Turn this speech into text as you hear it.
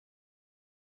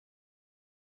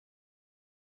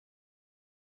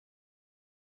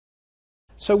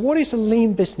So what is a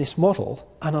lean business model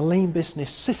and a lean business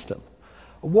system?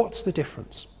 What's the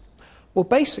difference? Well,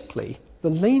 basically, the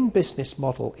lean business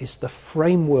model is the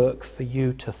framework for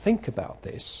you to think about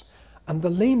this, and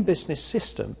the lean business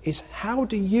system is how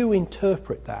do you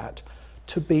interpret that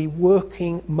to be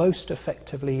working most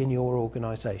effectively in your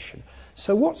organisation.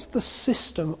 So what's the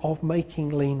system of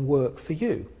making lean work for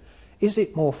you? Is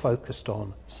it more focused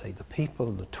on, say, the people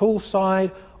and the tool side,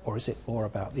 or is it more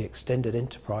about the extended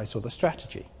enterprise or the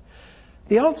strategy?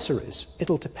 The answer is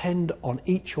it'll depend on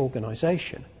each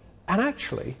organisation, and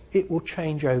actually it will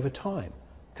change over time,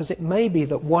 because it may be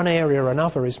that one area or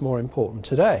another is more important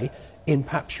today in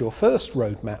perhaps your first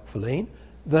roadmap for lean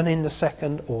than in the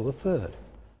second or the third.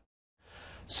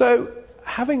 So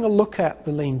having a look at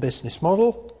the lean business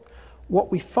model,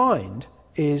 what we find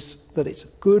is that it's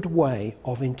a good way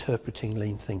of interpreting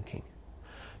lean thinking.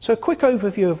 So a quick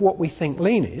overview of what we think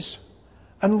lean is,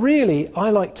 and really I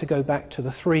like to go back to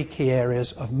the three key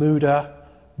areas of Muda,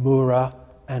 Mura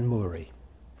and Muri.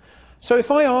 So if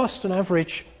I asked an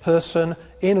average person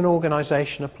in an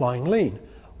organisation applying lean,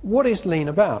 what is lean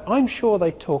about? I'm sure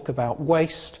they'd talk about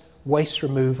waste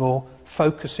removal,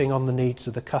 focusing on the needs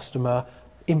of the customer,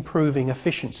 improving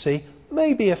efficiency,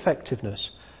 maybe effectiveness.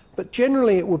 But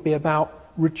generally it would be about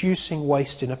reducing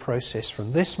waste in a process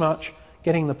from this much,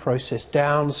 getting the process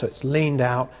down so it's leaned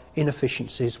out,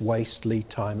 inefficiencies, waste, lead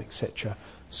time, etc.,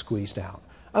 squeezed out.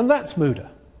 And that's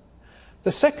Muda.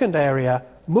 The second area,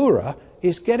 Mura,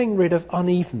 is getting rid of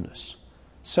unevenness.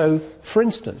 So, for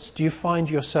instance, do you find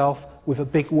yourself with a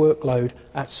big workload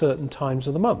at certain times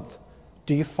of the month?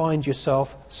 Do you find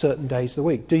yourself certain days of the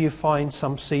week? Do you find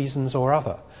some seasons or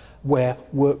other where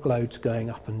workload's going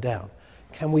up and down?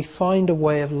 Can we find a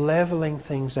way of levelling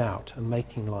things out and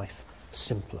making life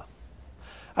simpler?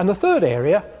 And the third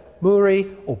area,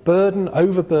 Muri, or burden,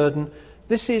 overburden,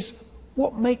 this is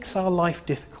what makes our life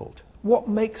difficult? What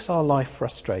makes our life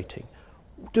frustrating?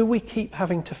 Do we keep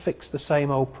having to fix the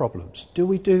same old problems? Do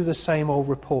we do the same old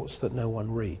reports that no one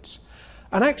reads?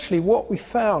 And actually what we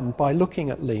found by looking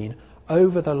at lean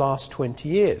over the last 20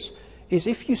 years is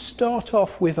if you start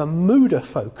off with a Muda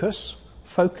focus,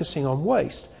 focusing on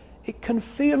waste, it can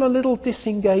feel a little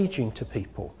disengaging to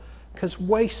people, because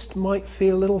waste might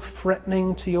feel a little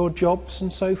threatening to your jobs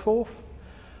and so forth.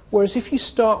 Whereas if you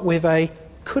start with a,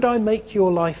 could I make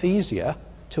your life easier,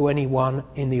 to anyone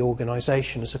in the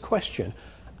organisation as a question,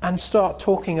 and start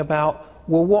talking about,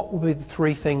 well, what would be the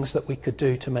three things that we could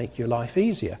do to make your life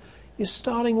easier, you're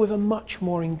starting with a much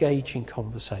more engaging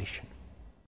conversation.